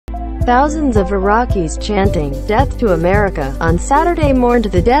thousands of Iraqis chanting, "Death to America," on Saturday mourned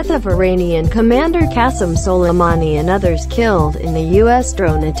the death of Iranian commander Qassem Soleimani and others killed in the U.S.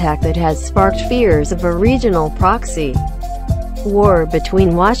 drone attack that has sparked fears of a regional proxy war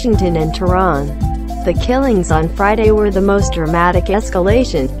between Washington and Tehran. The killings on Friday were the most dramatic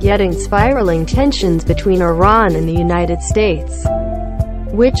escalation, yet in spiraling tensions between Iran and the United States,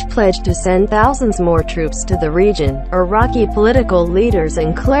 which pledged to send thousands more troops to the region. Iraqi political leaders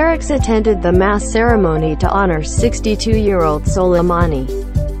and clerics attended the mass ceremony to honor 62-year-old Soleimani.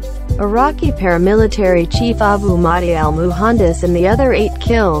 Iraqi paramilitary chief Abu Mahdi al-Muhandis and the other 8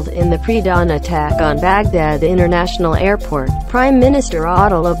 killed in the pre-dawn attack on Baghdad International Airport. Prime Minister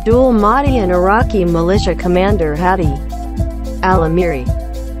Adel Abdul Mahdi and Iraqi militia commander Hadi al-Amiri,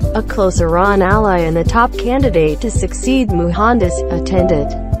 a close Iran ally and the top candidate to succeed Muhandis, attended.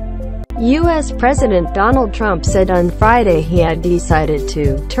 U.S. President Donald Trump said on Friday he had decided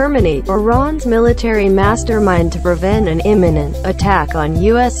to terminate Iran's military mastermind to prevent an imminent attack on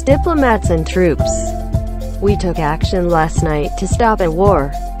U.S. diplomats and troops. "We took action last night to stop a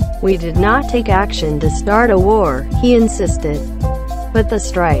war. We did not take action to start a war," he insisted. But the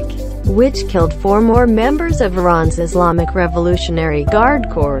strike, which killed 4 more members of Iran's Islamic Revolutionary Guard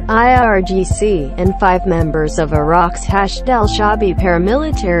Corps (IRGC) and 5 members of Iraq's Hashd al-Shaabi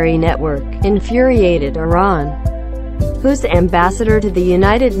paramilitary network, infuriated Iran, whose ambassador to the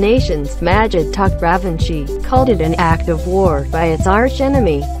United Nations, Majid Takhtravanchi, called it an act of war by its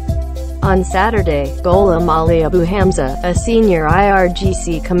archenemy. On Saturday, Gholam Ali Abu Hamza, a senior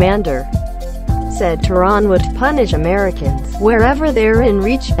IRGC commander, said Tehran would punish Americans wherever they're in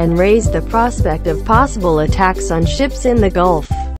reach, and raised the prospect of possible attacks on ships in the Gulf.